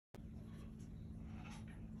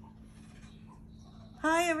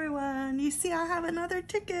Hi everyone, you see I have another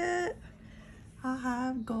ticket. I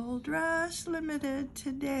have Gold Rush Limited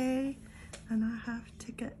today and I have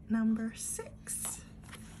ticket number 6.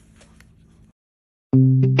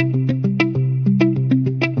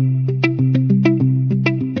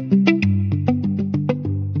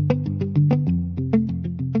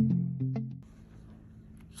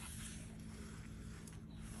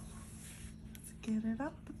 Let's get it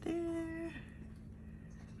up there.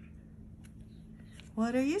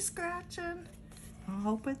 What are you scratching? I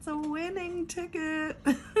hope it's a winning ticket,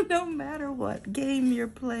 no matter what game you're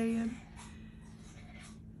playing.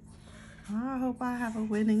 I hope I have a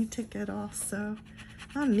winning ticket also.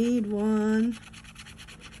 I need one.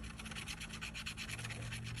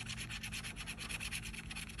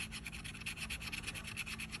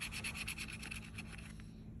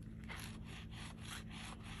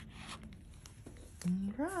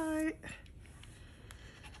 All right.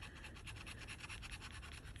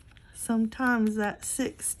 Sometimes that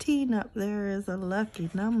 16 up there is a lucky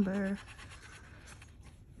number.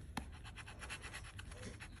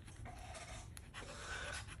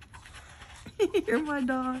 Hear my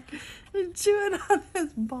dog chewing on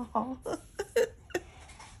his ball.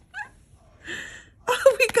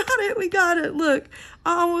 Oh, we got it. Look,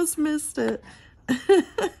 I almost missed it.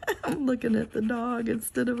 I'm looking at the dog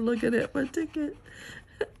instead of looking at my ticket.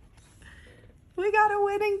 We got a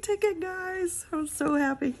winning ticket, guys. I'm so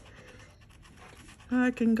happy.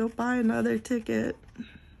 I can go buy another ticket.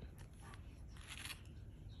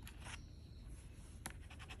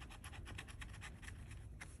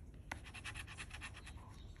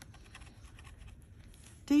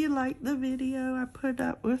 Do you like the video I put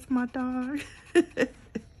up with my dog?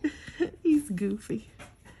 He's goofy.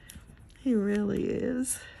 He really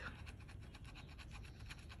is.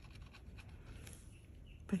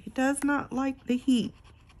 But he does not like the heat.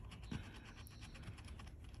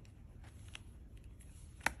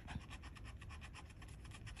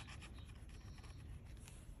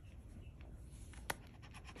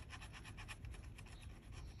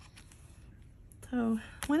 So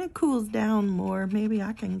when it cools down more, maybe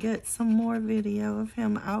I can get some more video of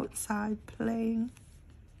him outside playing.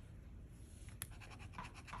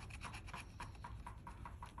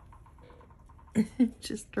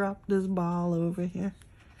 Just dropped his ball over here.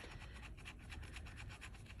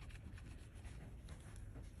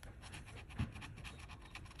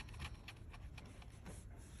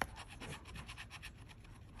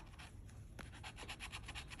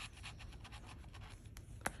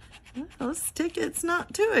 Well, this ticket's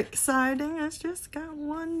not too exciting. It's just got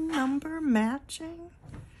one number matching.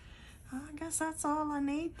 I guess that's all I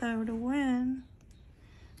need though to win.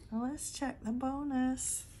 Well, let's check the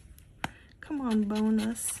bonus. Come on,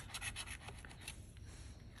 bonus.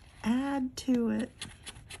 Add to it.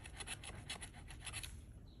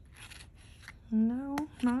 No.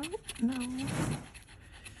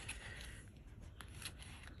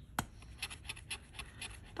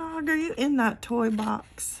 Dog, are you in that toy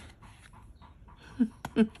box?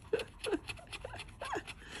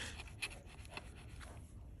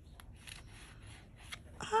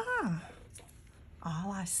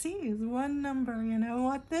 All I see is one number. You know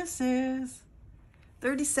what this is?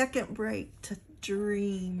 30-second break to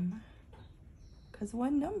dream. Because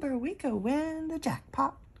one number, we could win the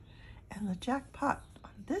jackpot. And the jackpot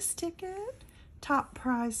on this ticket, top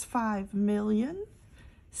prize $5 million.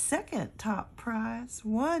 Second top prize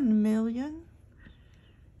 $1 million.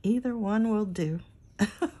 Either one will do.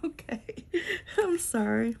 Okay, I'm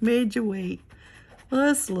sorry, made you wait.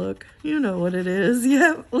 Let's look. You know what it is.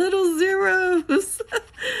 Yep, little zeros.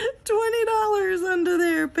 $20 under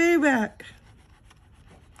there, payback.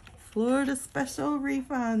 Florida special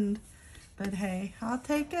refund. But hey, I'll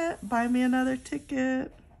take it. Buy me another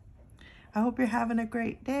ticket. I hope you're having a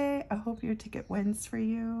great day. I hope your ticket wins for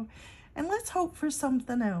you. And let's hope for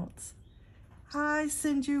something else. I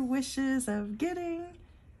send you wishes of getting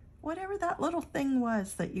whatever that little thing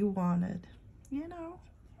was that you wanted. You know,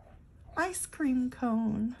 ice cream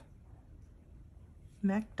cone,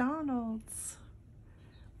 McDonald's,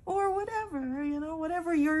 or whatever, you know,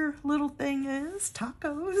 whatever your little thing is,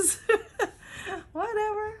 tacos,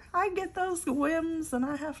 whatever. I get those whims and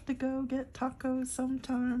I have to go get tacos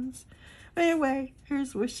sometimes. Anyway,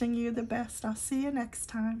 here's wishing you the best. I'll see you next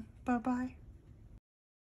time. Bye-bye.